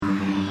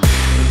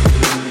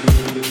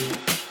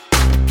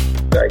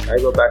I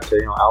go back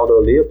to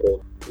Aldo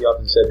Leopold. He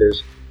often said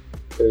there's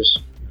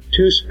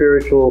two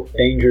spiritual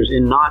dangers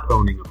in not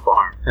owning a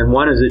farm, and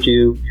one is that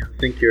you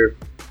think your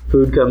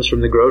food comes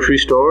from the grocery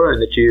store, and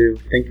that you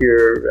think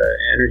your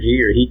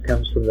energy or heat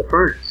comes from the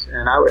furnace.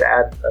 And I would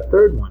add a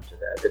third one to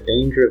that: the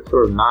danger of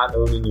sort of not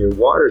owning your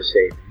water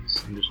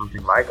savings into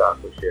something like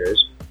AquaShares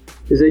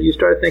is that you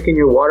start thinking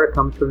your water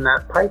comes from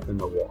that pipe in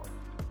the wall.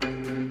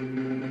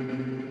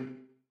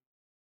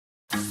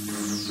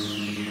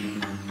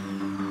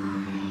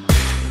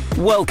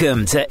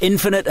 Welcome to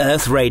Infinite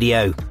Earth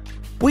Radio.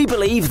 We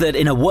believe that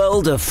in a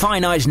world of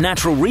finite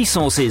natural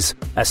resources,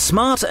 a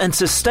smart and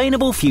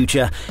sustainable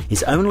future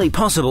is only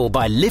possible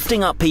by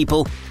lifting up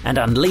people and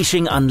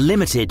unleashing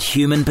unlimited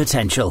human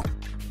potential.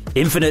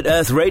 Infinite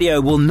Earth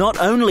Radio will not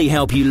only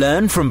help you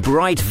learn from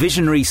bright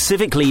visionary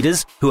civic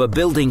leaders who are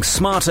building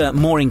smarter,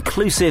 more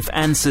inclusive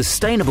and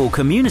sustainable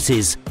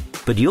communities,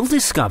 but you'll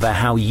discover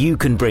how you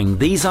can bring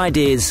these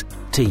ideas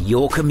to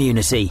your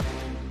community.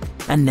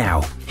 And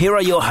now, here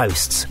are your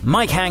hosts,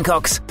 Mike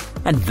Hancox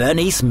and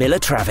Vernice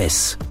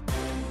Miller-Travis.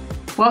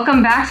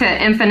 Welcome back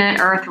to Infinite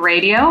Earth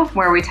Radio,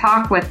 where we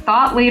talk with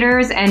thought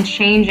leaders and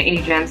change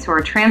agents who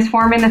are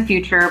transforming the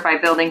future by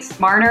building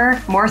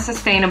smarter, more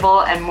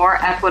sustainable, and more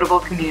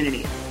equitable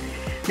communities.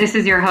 This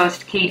is your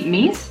host, Kate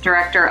Meese,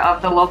 Director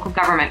of the Local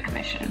Government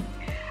Commission.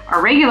 Our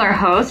regular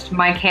host,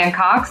 Mike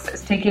Hancox,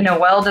 is taking a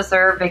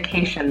well-deserved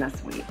vacation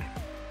this week.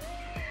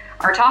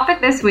 Our topic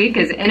this week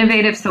is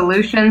innovative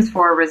solutions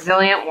for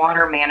resilient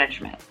water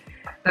management.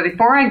 But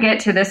before I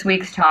get to this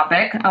week's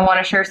topic, I want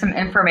to share some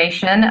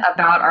information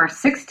about our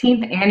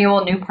 16th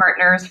annual New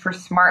Partners for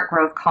Smart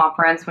Growth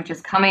Conference, which is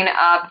coming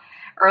up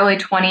early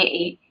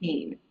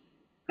 2018.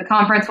 The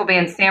conference will be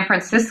in San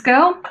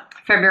Francisco,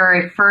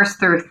 February 1st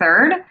through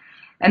 3rd.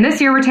 And this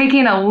year we're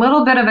taking a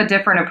little bit of a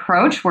different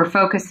approach. We're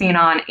focusing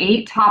on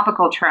 8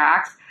 topical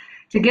tracks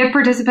to give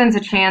participants a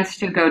chance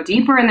to go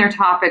deeper in their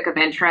topic of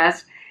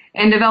interest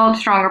and develop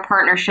stronger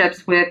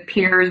partnerships with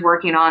peers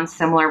working on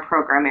similar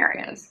program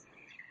areas.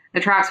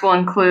 The tracks will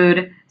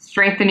include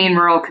strengthening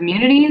rural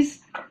communities,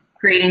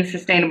 creating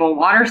sustainable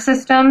water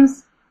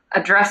systems,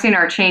 addressing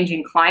our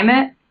changing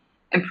climate,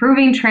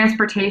 improving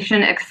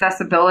transportation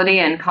accessibility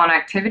and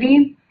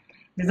connectivity,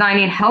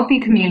 designing healthy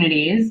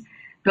communities,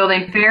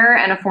 building fair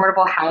and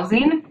affordable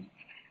housing,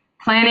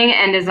 planning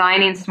and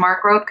designing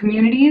smart growth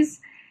communities,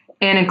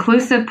 and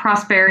inclusive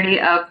prosperity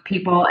of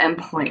people and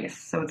place.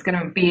 So it's going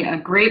to be a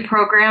great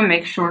program.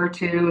 Make sure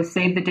to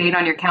save the date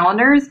on your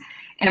calendars,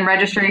 and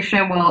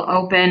registration will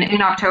open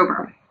in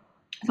October.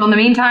 So in the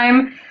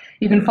meantime,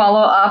 you can follow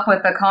up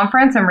with the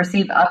conference and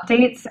receive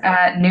updates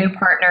at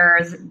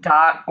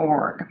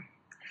newpartners.org.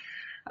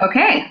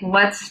 Okay,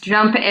 let's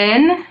jump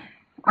in.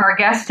 Our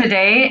guest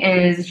today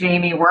is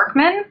Jamie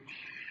Workman.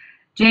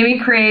 Jamie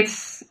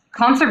creates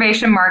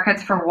conservation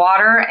markets for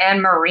water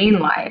and marine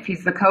life.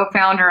 He's the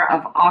co-founder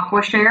of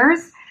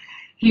AquaShares.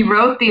 He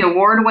wrote the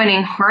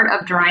award-winning Heart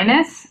of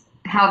Dryness,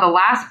 How the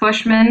Last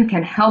Bushman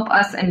Can Help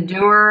Us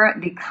Endure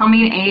the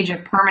Coming Age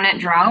of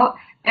Permanent Drought,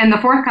 and the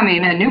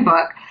forthcoming new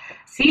book,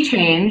 Sea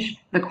Change,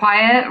 The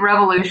Quiet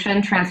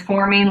Revolution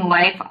Transforming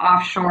Life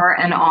Offshore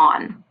and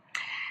On.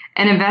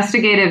 An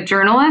investigative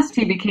journalist,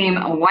 he became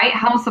a White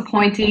House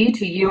appointee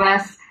to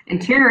U.S.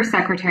 Interior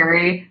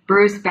Secretary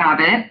Bruce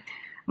Babbitt,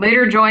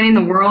 later joining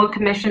the World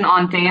Commission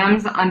on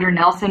Dams under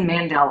Nelson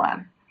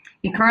Mandela.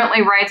 He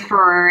currently writes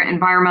for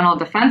Environmental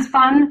Defense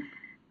Fund,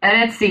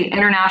 edits the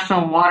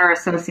International Water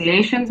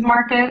Association's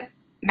market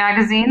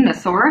magazine, The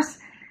Source,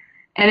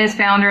 and is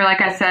founder, like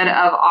I said,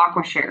 of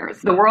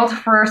AquaShares, the world's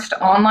first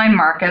online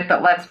market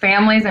that lets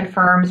families and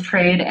firms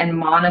trade and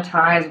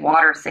monetize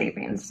water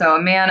savings. So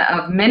a man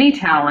of many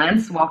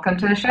talents. Welcome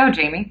to the show,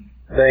 Jamie.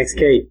 Thanks,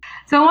 Kate.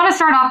 So I want to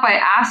start off by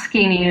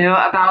asking you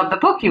about the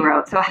book you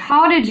wrote. So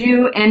how did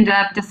you end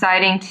up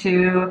deciding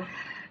to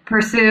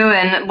pursue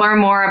and learn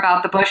more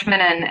about the Bushmen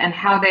and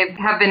how they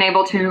have been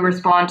able to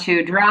respond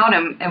to drought,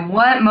 and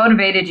what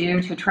motivated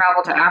you to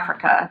travel to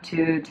Africa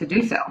to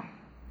do so?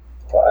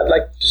 Well, I'd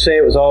like to say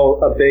it was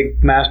all a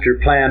big master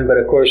plan, but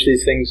of course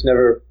these things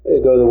never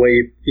go the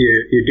way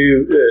you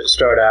do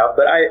start out.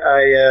 But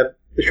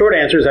the short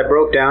answer is I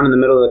broke down in the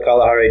middle of the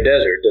Kalahari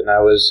Desert, and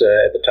I was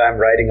at the time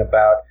writing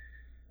about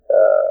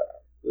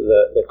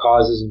the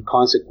causes and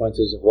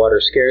consequences of water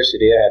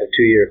scarcity. I had a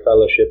 2-year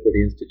fellowship with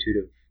the Institute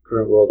of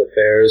Current World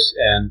Affairs,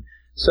 and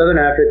Southern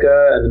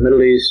Africa and the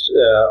Middle East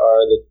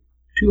are the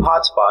 2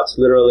 hotspots,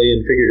 literally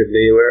and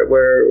figuratively,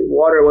 where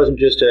water wasn't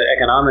just an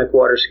economic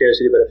water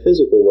scarcity, but a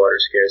physical water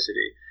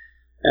scarcity.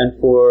 And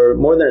for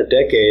more than a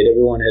decade,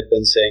 everyone had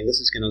been saying this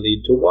is going to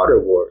lead to water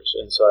wars.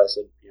 And so I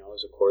said,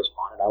 as a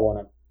correspondent, I want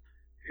to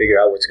figure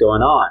out what's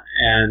going on.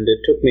 And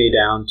it took me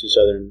down to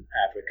Southern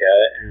Africa,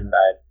 and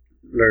I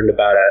learned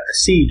about a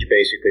siege,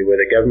 basically, where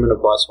the government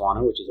of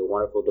Botswana, which is a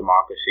wonderful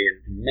democracy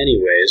in many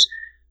ways,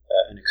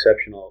 an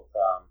exceptional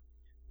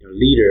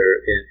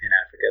leader in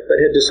Africa, but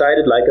had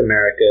decided, like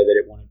America, that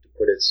it wanted to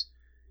put its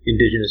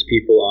indigenous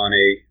people on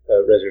a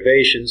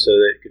reservation so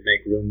that it could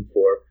make room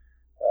for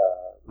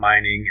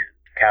mining and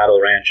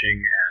cattle ranching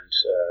and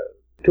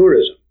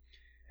tourism.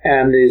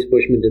 And these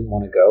Bushmen didn't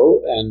want to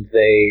go, and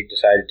they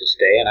decided to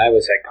stay. And I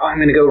was like, I'm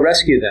going to go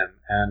rescue them.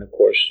 And, of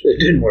course, it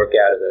didn't work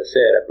out, as I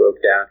said. I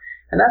broke down.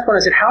 And that's when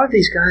I said, how have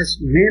these guys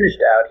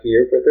managed out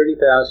here for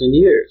 30,000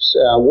 years?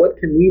 What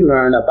can we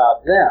learn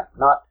about them?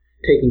 Not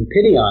taking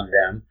pity on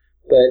them,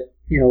 but,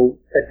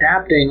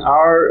 adapting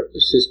our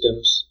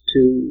systems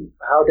to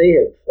how they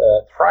have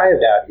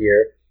thrived out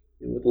here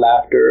with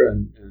laughter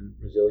and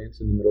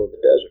resilience in the middle of the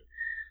desert.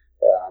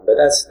 But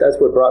that's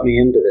what brought me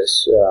into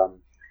this.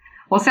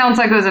 Well, sounds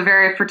like it was a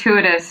very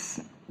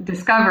fortuitous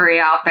discovery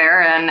out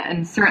there,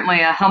 and certainly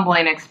a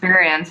humbling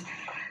experience.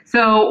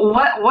 So,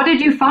 what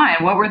did you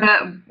find? What were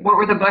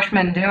the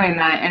Bushmen doing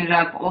that ended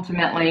up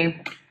ultimately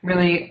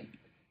really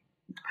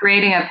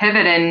creating a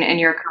pivot in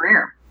your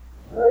career?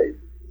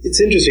 It's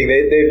interesting.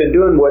 They've been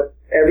doing what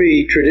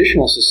every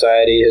traditional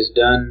society has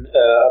done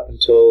up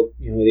until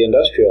the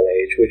industrial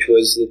age, which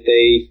was that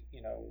they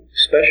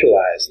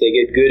specialize. They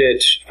get good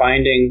at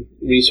finding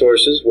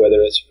resources,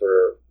 whether it's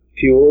for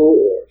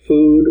fuel or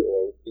food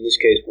or, in this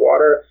case,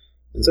 water,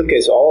 in some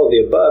cases all of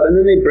the above, and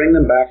then they bring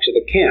them back to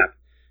the camp.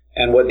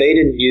 And what they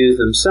didn't use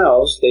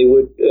themselves, they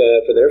would,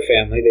 for their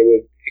family, they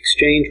would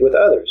exchange with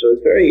others. So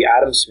it's very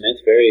Adam Smith,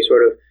 very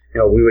sort of,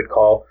 we would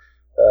call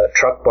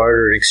truck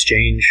barter and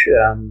exchange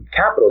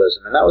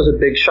capitalism. And that was a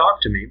big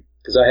shock to me,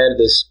 because I had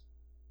this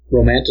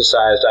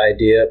romanticized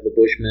idea of the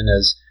Bushmen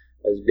as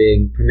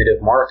being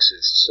primitive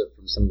Marxists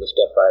from some of the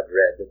stuff I'd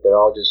read, that they're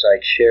all just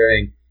like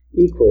sharing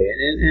equally.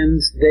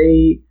 And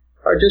they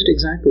are just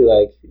exactly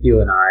like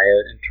you and I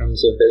in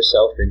terms of their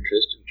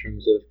self-interest, in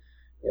terms of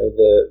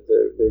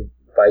their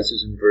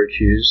vices and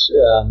virtues.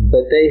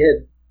 But they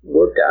had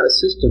worked out a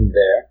system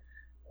there,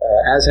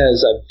 as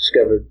has I've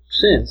discovered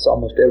since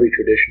almost every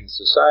traditional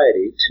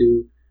society,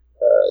 to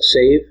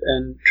save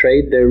and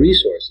trade their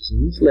resources.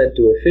 And this led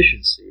to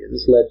efficiency, and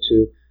this led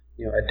to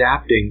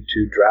adapting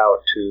to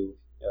drought, to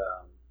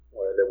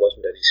where there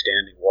wasn't any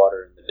standing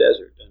water in the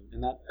desert.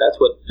 And that's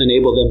what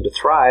enabled them to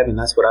thrive, and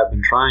that's what I've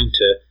been trying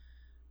to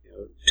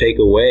take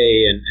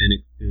away and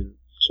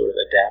sort of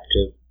adapt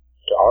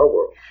to our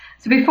world.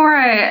 So before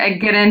I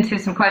get into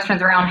some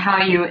questions around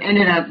how you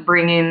ended up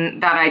bringing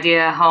that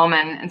idea home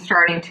and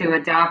starting to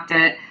adapt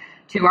it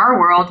to our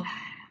world,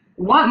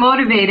 what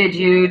motivated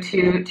you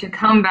to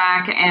come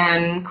back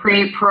and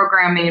create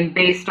programming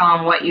based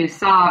on what you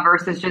saw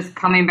versus just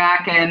coming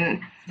back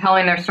and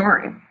telling their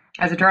story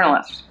as a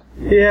journalist?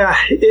 Yeah,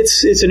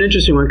 it's an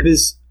interesting one,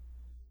 because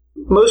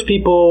most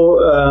people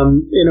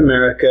in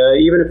America,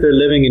 even if they're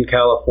living in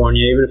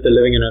California, even if they're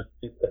living in a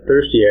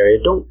thirsty area,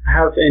 don't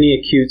have any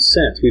acute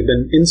sense. We've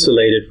been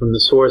insulated from the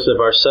source of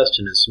our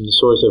sustenance, from the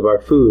source of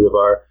our food, of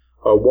our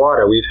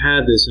water. We've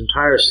had this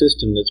entire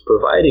system that's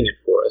providing it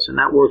for us, and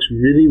that works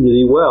really,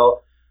 really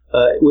well,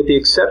 with the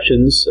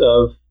exceptions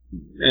of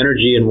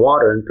energy and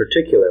water in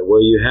particular,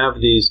 where you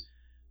have these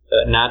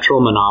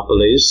natural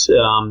monopolies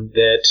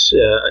that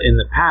in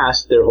the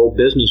past, their whole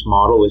business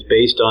model was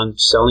based on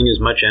selling as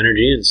much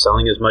energy and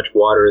selling as much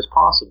water as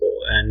possible,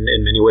 and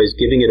in many ways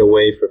giving it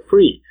away for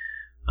free.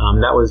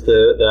 That was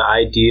the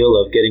ideal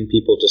of getting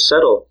people to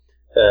settle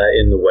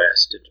in the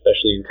West,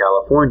 especially in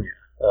California.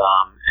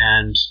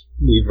 And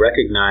we've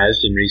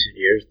recognized in recent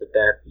years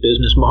that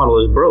business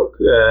model is broke.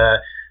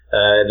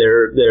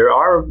 There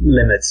are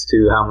limits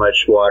to how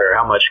much water,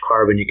 how much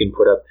carbon you can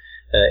put up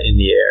in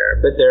the air,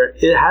 but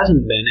it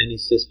hasn't been any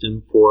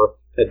system for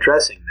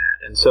addressing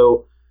that. And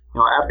so,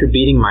 after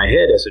beating my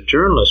head as a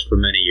journalist for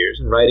many years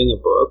and writing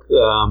a book,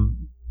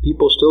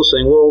 people still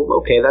saying, well,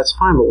 okay, that's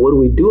fine, but what do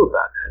we do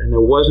about that? And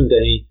there wasn't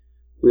any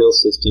real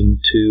system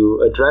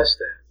to address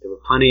that. There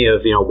were plenty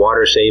of,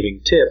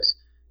 water-saving tips,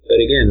 but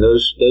again,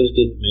 those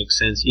didn't make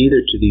sense either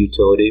to the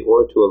utility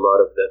or to a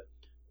lot of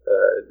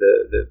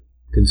the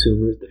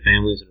consumers, the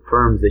families and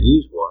firms that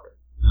use water.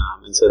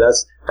 And so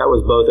that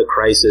was both a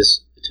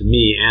crisis to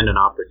me and an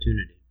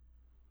opportunity.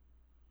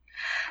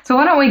 So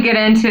why don't we get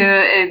into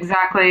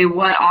exactly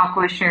what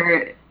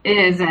AquaShare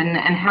is and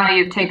how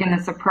you've taken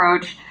this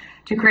approach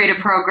to create a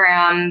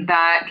program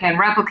that can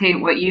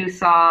replicate what you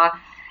saw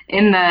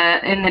in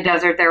the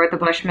desert there with the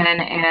Bushmen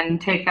and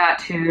take that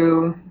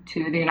to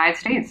the United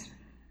States.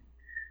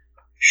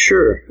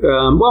 Sure.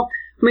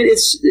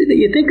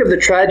 You think of the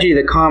tragedy of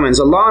the commons.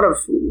 A lot of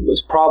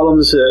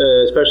problems,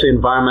 especially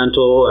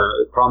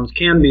environmental problems,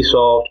 can be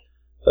solved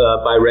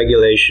by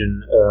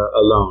regulation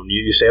alone.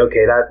 You say,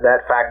 okay, that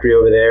factory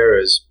over there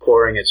is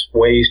pouring its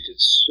waste,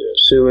 its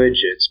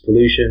sewage, its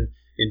pollution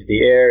into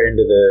the air,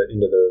 into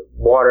the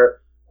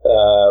water.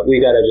 We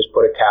got to just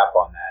put a cap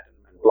on that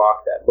and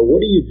block that. But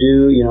what do you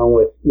do,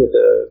 with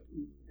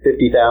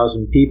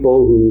 50,000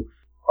 people who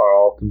are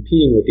all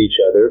competing with each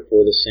other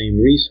for the same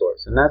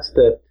resource? And that's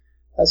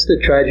the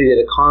tragedy of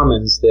the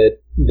commons that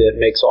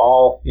makes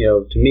all,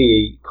 to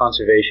me,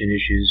 conservation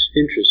issues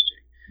interesting.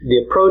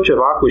 The approach of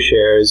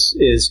AquaShare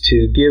is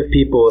to give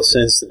people a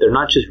sense that they're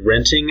not just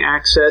renting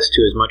access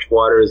to as much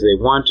water as they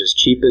want, as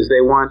cheap as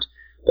they want,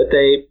 but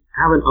they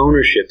have an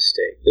ownership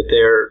stake, that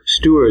they're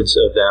stewards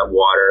of that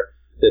water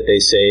that they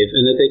save,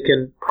 and that they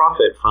can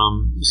profit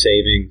from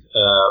saving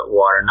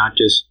water, not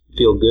just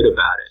feel good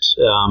about it.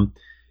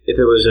 if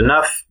it was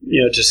enough,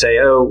 to say,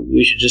 oh,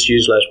 we should just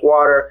use less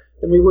water,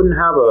 then we wouldn't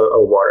have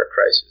a water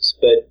crisis.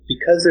 But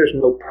because there's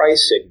no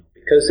price signal,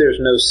 because there's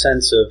no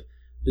sense of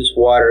this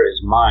water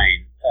is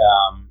mine,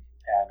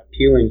 and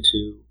appealing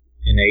to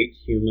innate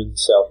human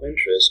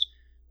self-interest,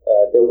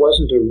 there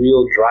wasn't a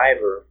real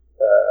driver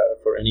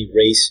for any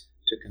race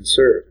to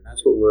conserve. And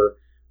that's what we're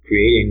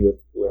creating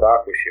with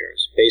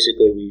AquaShares.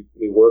 Basically,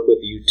 we work with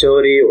a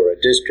utility or a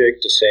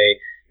district to say,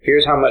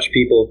 here's how much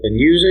people have been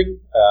using,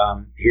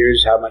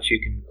 here's how much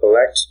you can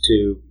collect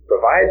to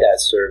provide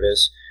that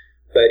service,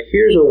 but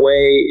here's a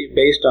way,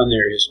 based on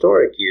their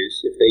historic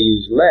use, if they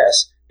use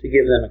less, to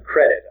give them a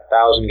credit, a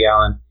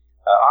 1,000-gallon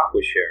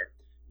AquaShare,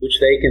 which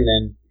they can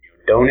then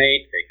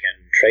donate, they can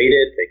trade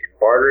it, they can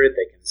barter it,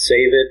 they can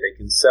save it, they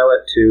can sell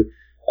it to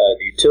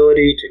the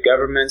utility, to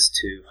governments,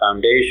 to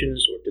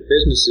foundations, or to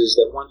businesses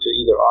that want to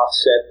either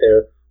offset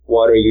their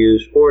water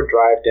use or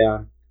drive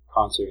down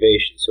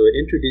conservation. So it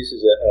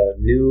introduces a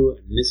new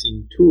and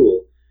missing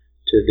tool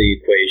to the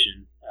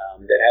equation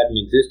that hadn't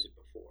existed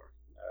before.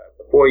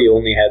 Before you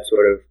only had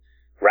sort of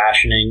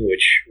rationing,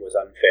 which was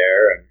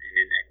unfair and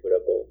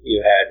inequitable.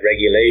 You had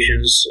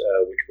regulations,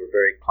 which were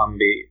very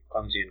clumsy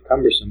and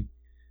cumbersome,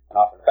 and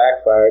often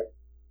backfired.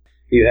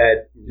 You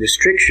had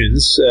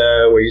restrictions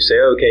where you say,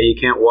 okay, you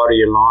can't water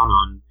your lawn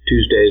on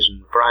Tuesdays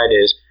and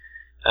Fridays.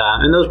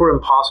 And those were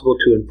impossible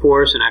to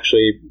enforce, and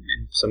actually,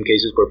 in some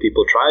cases where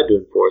people tried to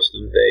enforce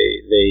them,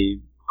 they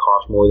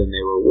cost more than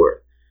they were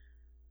worth.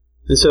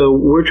 And so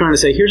we're trying to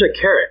say, here's a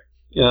carrot.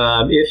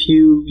 If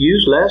you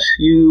use less,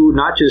 you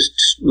not just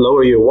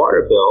lower your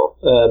water bill,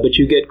 but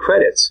you get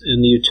credits.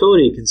 And the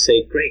utility can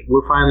say, great,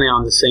 we're finally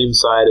on the same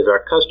side as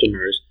our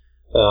customers,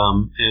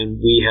 and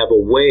we have a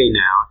way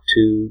now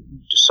to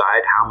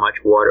decide how much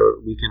water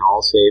we can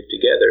all save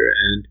together,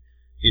 and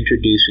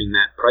introducing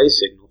that price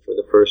signal for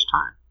the first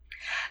time.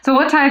 So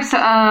what types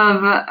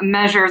of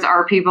measures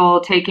are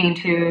people taking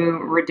to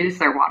reduce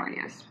their water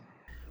use?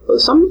 Well,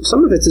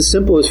 some of it's as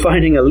simple as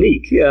finding a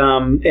leak,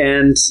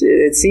 and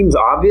it seems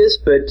obvious,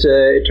 but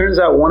it turns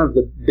out one of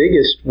the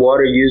biggest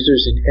water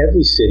users in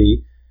every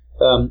city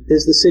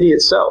is the city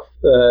itself.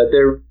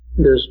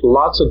 There's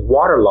lots of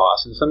water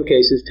loss, in some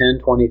cases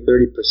 10, 20,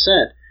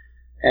 30%.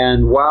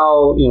 And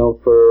while,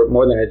 for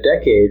more than a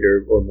decade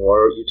or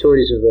more,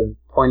 utilities have been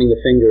pointing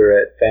the finger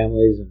at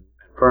families and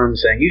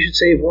firms saying, you should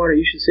save water,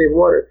 you should save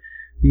water.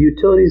 The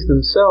utilities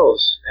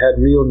themselves had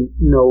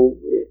no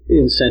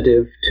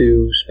incentive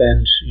to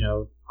spend,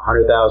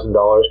 $100,000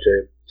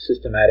 to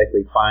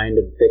systematically find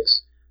and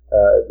fix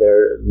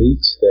their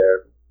leaks,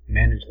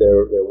 manage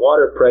their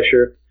water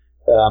pressure,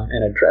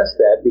 and address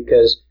that,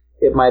 because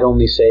it might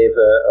only save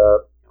a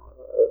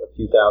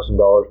few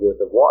 $1,000s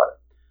worth of water.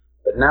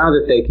 But now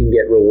that they can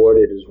get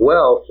rewarded as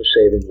well for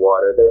saving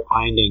water, they're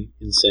finding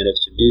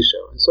incentives to do so.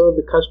 And so have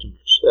the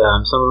customers.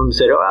 Some of them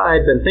said,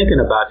 I'd been thinking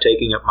about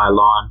taking up my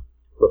lawn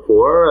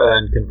before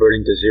and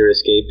converting to zero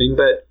escaping,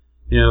 but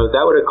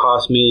that would have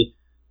cost me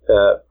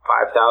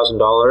 $5,000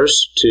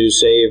 to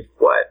save,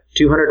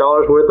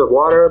 $200 worth of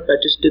water?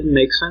 That just didn't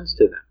make sense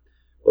to them.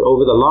 But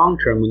over the long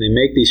term, when they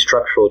make these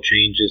structural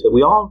changes that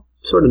we all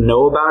sort of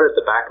know about at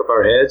the back of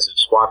our heads, of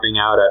swapping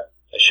out a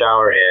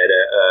shower head,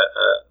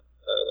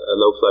 a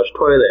low flush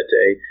toilet,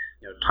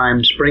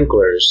 timed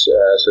sprinklers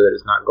so that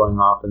it's not going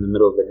off in the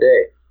middle of the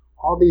day.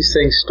 All these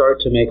things start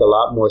to make a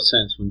lot more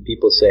sense when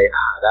people say,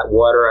 that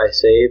water I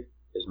save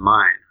is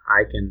mine.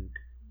 I can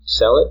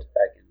sell it,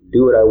 I can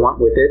do what I want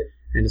with it,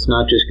 and it's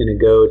not just going to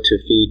go to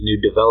feed new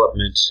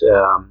development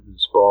and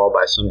sprawl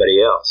by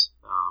somebody else.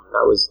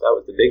 That was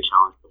the big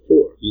challenge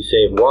before. You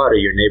save water,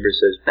 your neighbor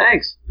says,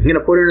 thanks, I'm going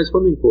to put it in a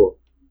swimming pool.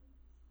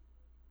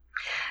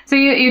 So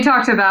you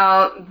talked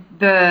about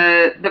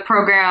the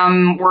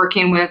program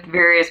working with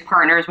various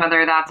partners,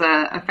 whether that's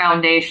a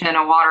foundation,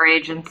 a water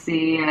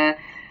agency,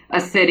 a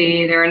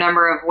city. There are a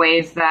number of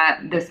ways that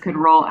this could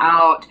roll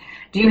out.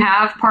 Do you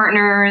have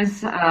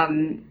partners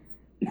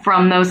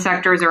from those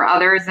sectors or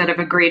others that have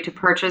agreed to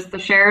purchase the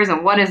shares?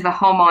 And what is the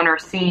homeowner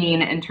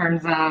seeing in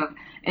terms of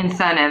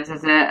incentives?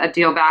 Is it a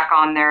deal back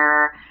on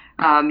their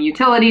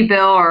utility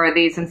bill, or are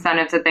these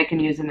incentives that they can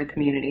use in the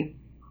community?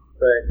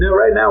 Right. No,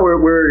 right now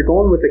we're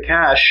going with the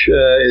cash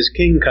is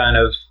king kind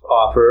of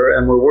offer,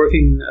 and we're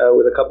working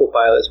with a couple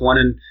pilots, one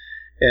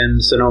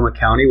in Sonoma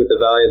County with the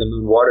Valley of the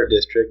Moon Water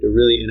District. A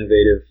really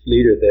innovative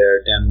leader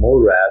there, Dan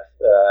Mulrath,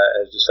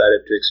 has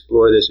decided to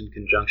explore this in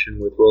conjunction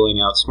with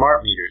rolling out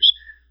smart meters.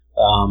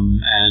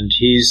 And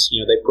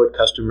they put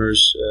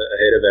customers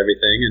ahead of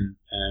everything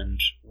and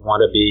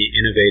want to be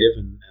innovative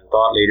and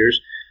thought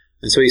leaders.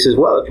 And so he says,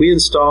 well, if we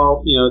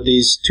install,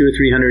 these 200 or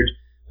 300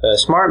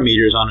 smart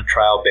meters on a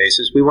trial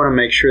basis, we want to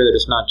make sure that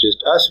it's not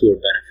just us who are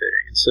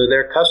benefiting. And so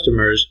their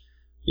customers,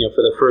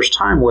 for the first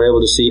time, were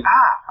able to see,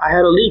 I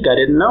had a leak I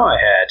didn't know I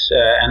had,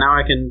 and now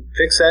I can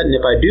fix that. And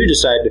if I do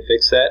decide to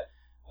fix that,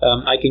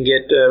 I can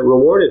get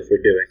rewarded for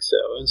doing so.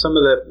 And some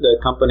of the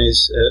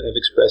companies have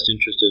expressed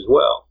interest as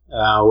well.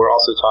 We're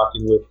also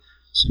talking with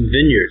some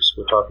vineyards.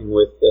 We're talking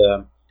with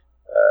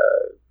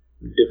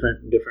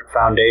different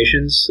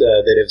foundations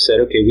that have said,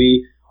 okay,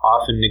 we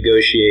often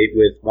negotiate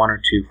with one or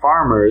two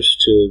farmers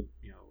to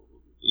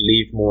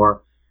leave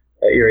more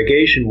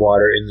irrigation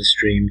water in the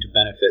stream to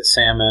benefit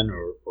salmon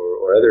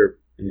or other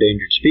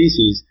endangered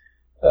species.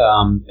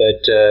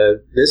 But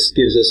this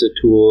gives us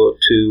a tool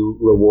to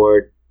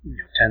reward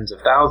tens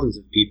of thousands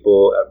of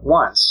people at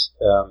once,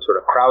 sort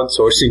of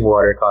crowdsourcing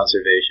water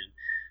conservation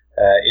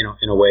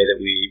in a way that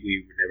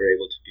we were never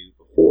able to do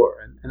before.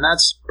 And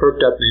that's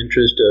perked up the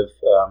interest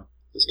of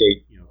the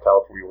state,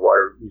 California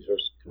Water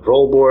Resources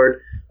Control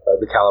Board,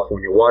 the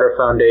California Water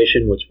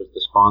Foundation, which was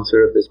the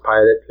sponsor of this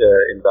pilot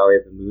in Valley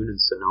of the Moon in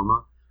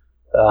Sonoma.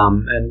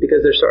 And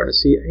because they're starting to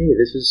see, hey,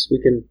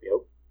 we can,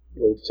 the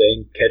old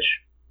saying,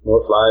 catch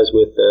more flies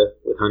with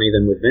honey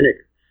than with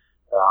vinegar.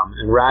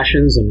 And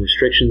rations and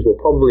restrictions will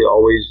probably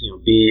always,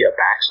 be a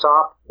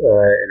backstop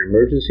in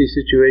emergency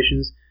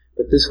situations.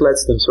 But this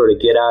lets them sort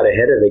of get out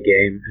ahead of the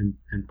game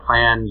and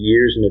plan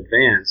years in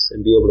advance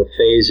and be able to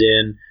phase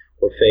in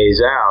or phase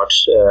out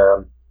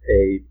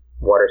a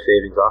water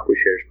savings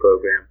aquashares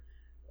program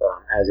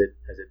as it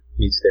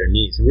meets their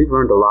needs. And we've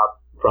learned a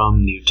lot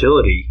from the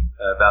utility,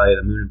 Valley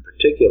of the Moon in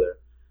particular,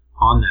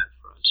 on that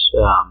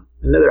front.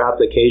 Another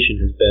application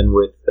has been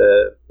with,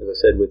 as I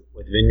said, with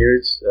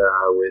vineyards,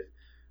 with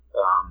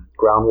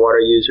groundwater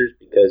users,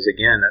 because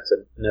again, that's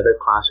another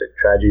classic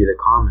tragedy of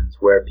the commons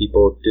where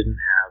people didn't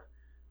have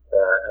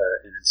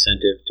an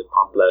incentive to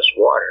pump less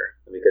water,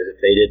 because if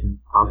they didn't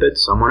pump it,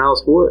 someone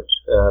else would.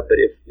 But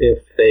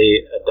if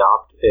they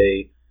adopt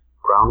a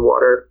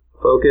groundwater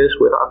focus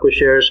with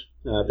aquashares,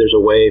 there's a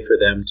way for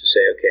them to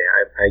say, okay,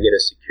 I get a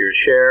secure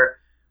share,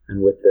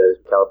 and with the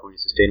California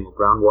Sustainable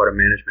Groundwater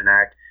Management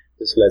Act,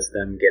 this lets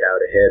them get out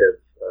ahead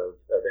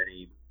of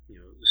any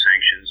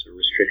sanctions or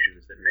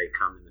restrictions that may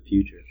come in the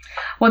future.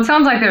 Well, it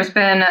sounds like there's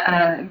been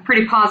a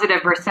pretty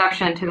positive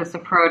reception to this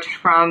approach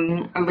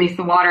from at least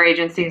the water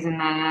agencies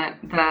in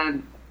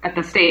at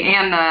the state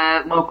and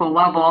the local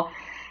level.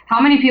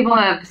 How many people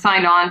have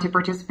signed on to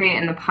participate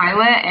in the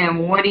pilot,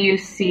 and what do you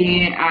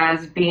see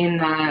as being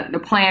the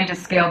plan to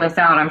scale this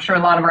out? I'm sure a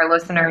lot of our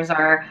listeners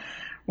are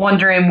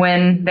wondering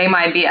when they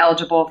might be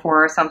eligible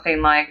for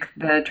something like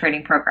the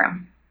training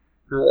program.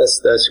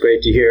 That's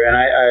great to hear, and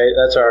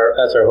that's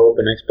our hope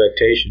and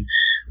expectation.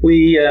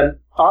 We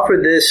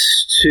offered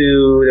this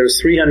to, there was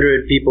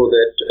 300 people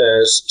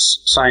that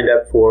signed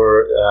up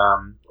for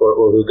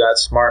or who got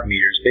smart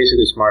meters.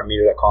 Basically, smart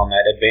meters, I call them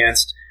that.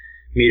 Advanced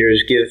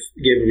meters give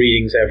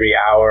readings every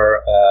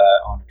hour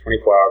on a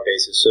 24-hour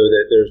basis, so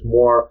that there's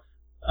more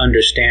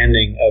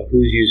understanding of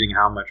who's using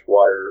how much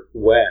water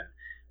when,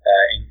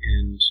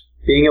 and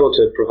being able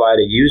to provide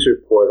a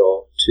user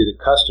portal to the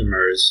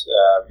customers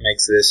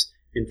makes this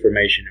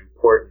information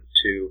important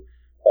to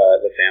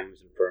the families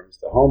and firms,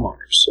 the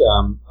homeowners.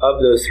 Of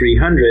those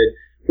 300,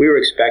 we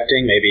were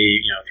expecting maybe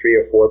 3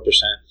 or 4%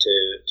 to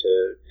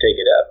take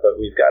it up,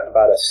 but we've gotten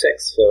about a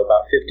sixth, so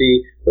about 50,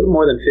 a little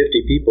more than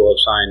 50 people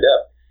have signed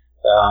up,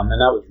 and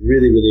that was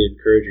really, really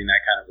encouraging,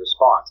 that kind of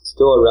response. It's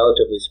still a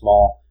relatively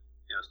small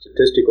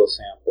statistical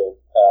sample,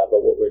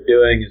 but what we're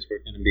doing is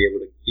we're going to be able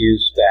to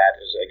use that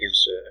as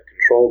against a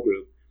control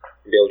group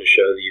and be able to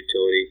show the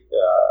utility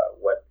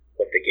what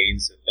the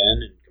gains have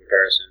been in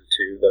comparison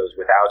to those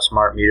without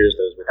smart meters,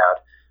 those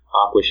without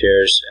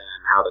aquashares, and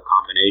how the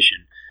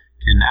combination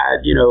can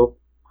add,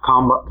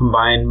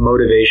 combine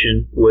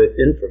motivation with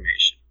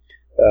information.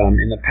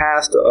 In the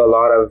past, a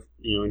lot of,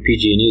 and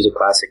PG&E is a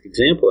classic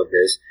example of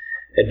this,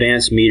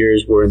 advanced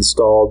meters were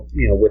installed,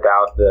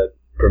 without the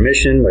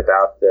permission,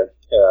 without the,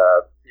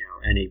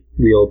 any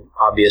real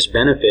obvious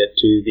benefit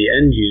to the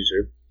end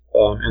user.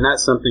 And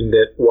that's something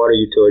that water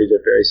utilities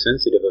are very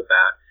sensitive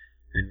about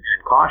and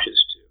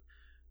cautious to.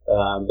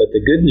 But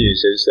the good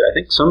news is that I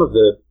think some of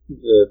the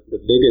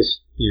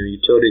biggest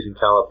utilities in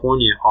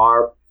California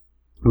are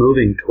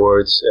moving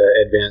towards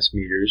advanced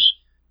meters,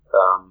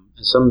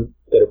 and some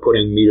that are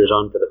putting meters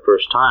on for the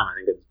first time. I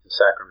think it's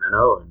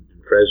Sacramento and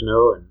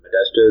Fresno and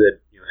Modesto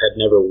that had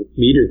never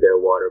metered their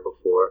water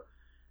before.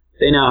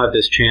 They now have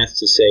this chance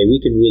to say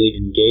we can really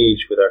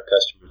engage with our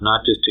customers,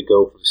 not just to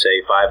go from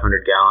say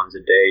 500 gallons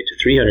a day to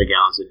 300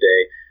 gallons a day,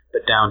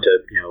 but down to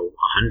 100,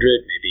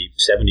 maybe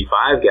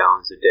 75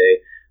 gallons a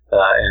day.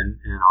 And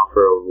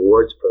offer a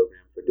rewards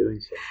program for doing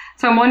so.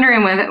 So I'm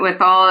wondering,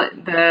 with all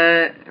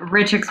the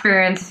rich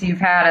experience you've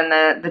had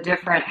and the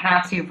different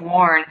hats you've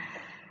worn,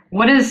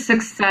 what does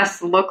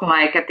success look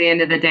like at the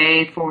end of the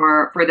day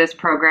for this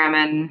program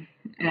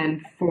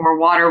and for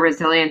water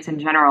resilience in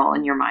general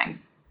in your mind?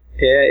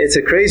 Yeah, it's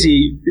a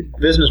crazy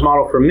business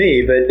model for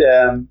me, but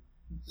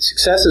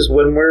success is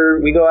when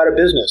we go out of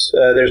business.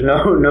 There's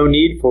no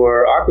need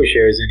for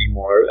aquashares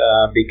anymore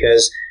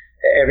because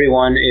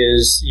everyone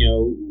is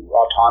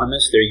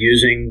autonomous. They're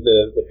using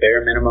the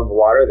bare minimum of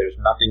water. There's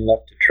nothing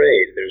left to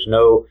trade. There's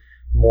no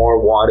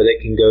more water that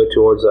can go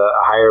towards a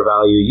higher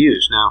value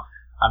use. Now,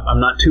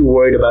 I'm not too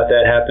worried about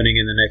that happening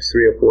in the next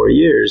 3 or 4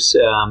 years,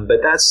 but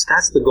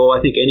that's the goal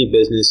I think any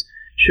business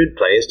should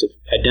play, is to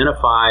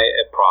identify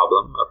a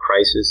problem, a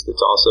crisis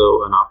that's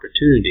also an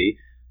opportunity,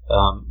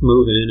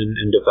 move in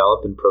and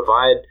develop and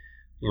provide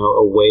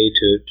a way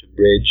to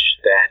bridge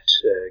that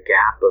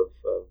gap of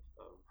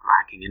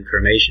lacking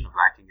information, of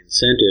lacking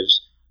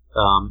incentives,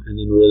 and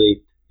then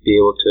really be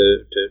able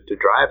to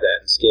drive that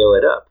and scale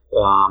it up.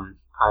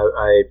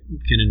 I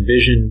can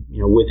envision,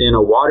 within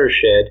a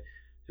watershed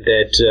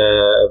that,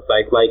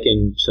 like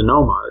in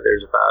Sonoma,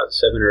 there's about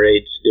 7 or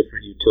 8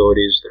 different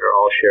utilities that are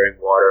all sharing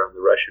water on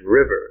the Russian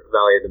River.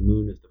 Valley of the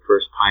Moon is the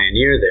first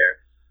pioneer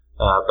there,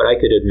 but I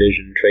could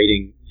envision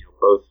trading,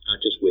 both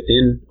not just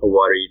within a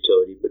water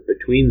utility, but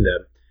between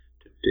them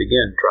to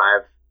again,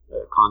 drive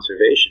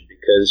conservation.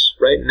 Because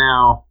right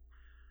now,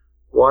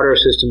 water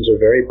systems are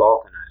very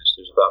balkanized.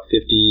 There's about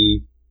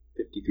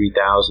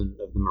 53,000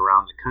 of them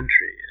around the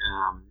country,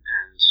 and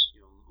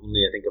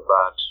only I think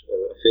about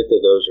a fifth of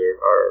those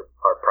are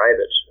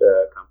private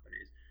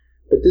companies.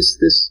 But this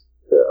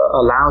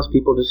allows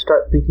people to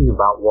start thinking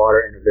about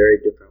water in a very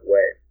different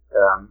way,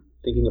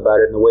 thinking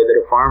about it in the way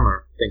that a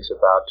farmer thinks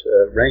about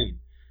rain,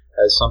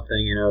 as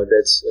something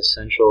that's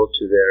essential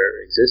to their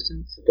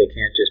existence, that they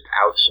can't just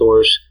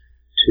outsource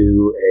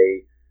to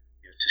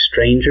to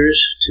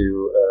strangers,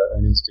 to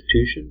an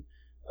institution,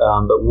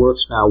 but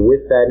works now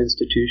with that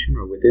institution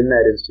or within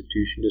that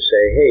institution to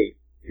say, hey,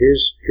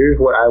 here's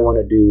what I want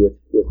to do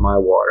with my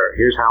water.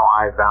 Here's how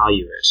I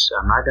value it.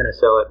 I'm not going to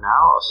sell it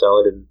now. I'll sell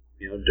it in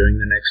during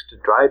the next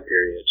dry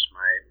periods,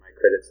 my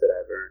credits that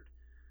I've earned.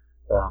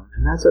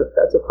 And that's a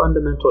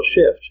fundamental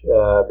shift.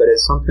 But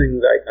it's something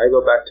that I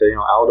go back to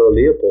Aldo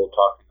Leopold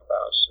talking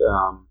about.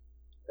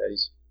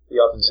 He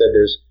often said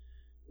there's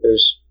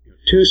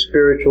 2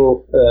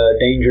 spiritual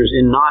dangers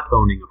in not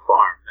owning a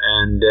farm,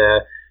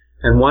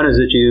 and one is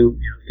that you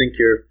think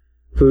your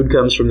food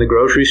comes from the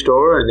grocery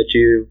store, and that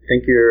you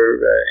think your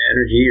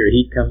energy or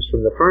heat comes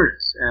from the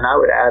furnace. And I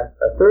would add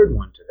a third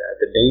one to that: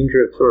 the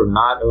danger of sort of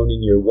not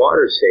owning your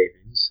water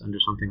savings under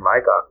something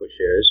like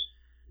AquaShares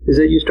is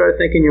that you start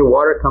thinking your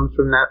water comes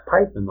from that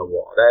pipe in the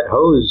wall, that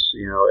hose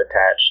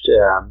attached.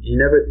 You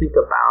never think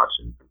about,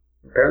 and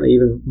apparently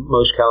even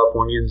most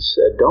Californians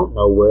don't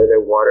know where their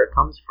water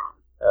comes from,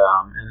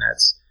 and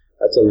that's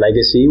a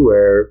legacy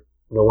where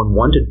no one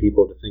wanted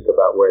people to think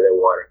about where their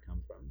water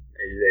comes from.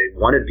 They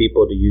wanted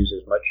people to use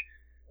as much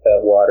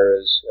water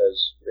as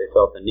they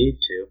felt the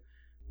need to,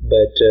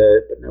 but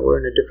now we're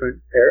in a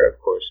different era, of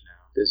course.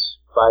 Now this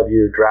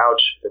 5-year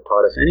drought that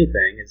taught us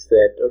anything is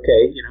that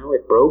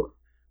it broke,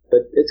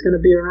 but it's going to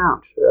be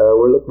around.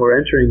 We're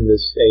entering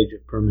this age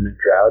of permanent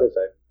drought, as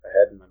I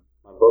had in my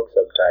book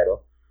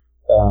subtitle,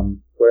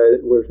 where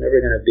there's never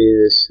going to be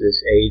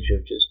this age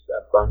of just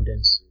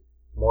abundance, and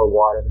more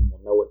water than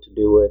we'll know what to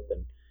do with,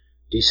 and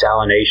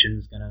desalination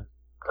is going to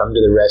come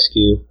to the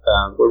rescue.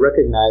 We're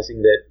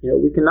recognizing that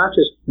we can not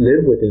just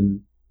live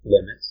within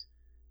limits,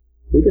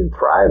 we can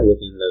thrive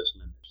within those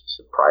limits. A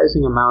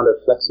surprising amount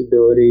of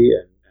flexibility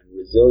and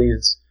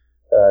resilience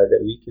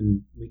that we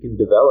can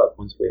develop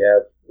once we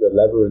have the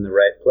lever in the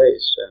right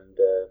place. And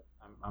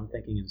I'm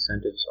thinking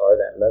incentives are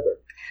that lever.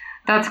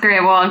 That's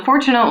great. Well,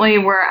 unfortunately,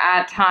 we're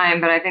at time,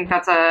 but I think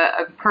that's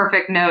a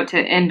perfect note to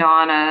end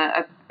on,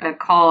 a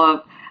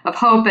call of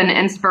hope and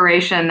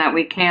inspiration that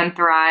we can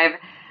thrive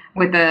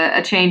with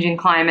a changing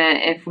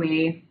climate if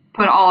we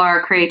put all our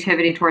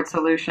creativity towards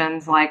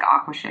solutions like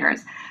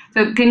AquaShares.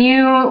 So can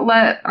you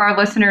let our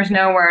listeners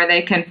know where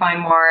they can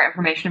find more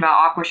information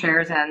about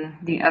AquaShares and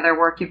the other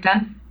work you've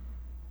done?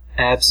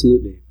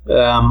 Absolutely.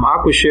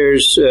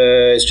 AquaShares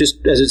is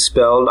just as it's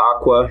spelled.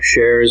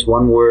 AquaShares,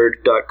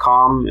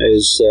 oneword.com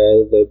is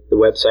the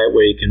website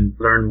where you can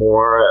learn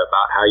more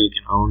about how you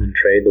can own and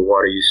trade the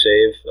water you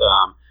save.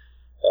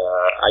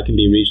 I can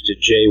be reached at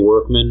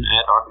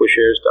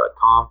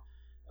jworkman@aquashares.com.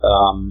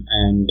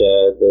 And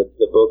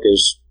the book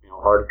is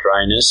Heart of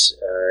Dryness.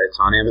 It's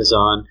on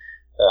Amazon.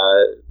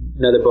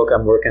 Another book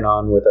I'm working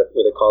on with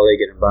a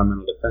colleague at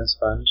Environmental Defense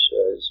Fund,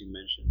 as you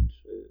mentioned,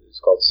 is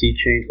called Sea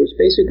Change, which is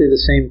basically the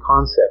same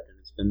concept, and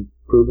it's been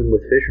proven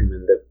with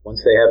fishermen that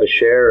once they have a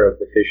share of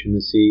the fish in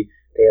the sea,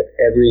 they have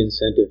every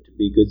incentive to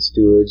be good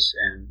stewards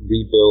and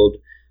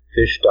rebuild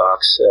fish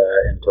stocks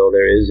until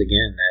there is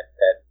again that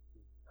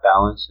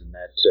balance and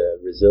that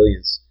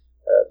resilience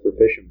for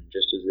fishermen,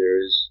 just as there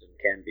is and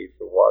can be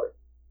for water.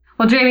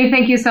 Well, Jamie,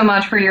 thank you so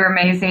much for your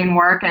amazing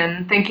work,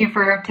 and thank you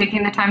for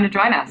taking the time to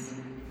join us.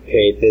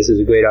 Hey, this is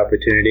a great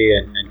opportunity,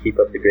 and keep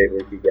up the great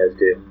work you guys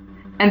do.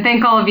 And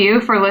thank all of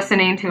you for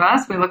listening to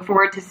us. We look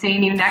forward to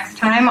seeing you next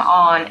time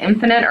on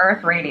Infinite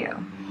Earth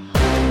Radio.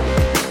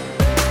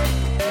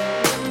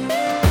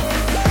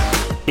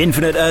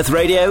 Infinite Earth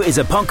Radio is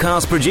a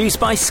podcast produced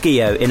by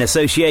Skio in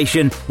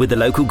association with the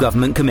Local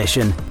Government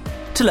Commission.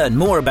 To learn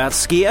more about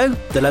Skio,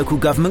 the Local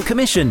Government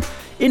Commission,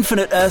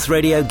 Infinite Earth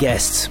Radio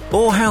guests,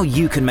 or how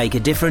you can make a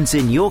difference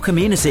in your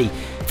community,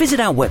 visit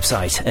our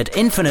website at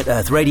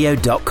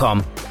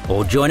infiniteearthradio.com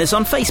or join us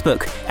on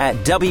Facebook at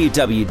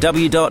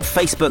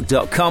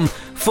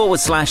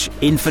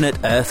www.facebook.com/Infinite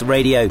Earth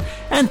Radio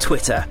and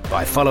Twitter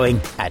by following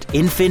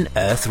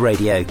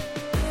 @InfinEarthRadio.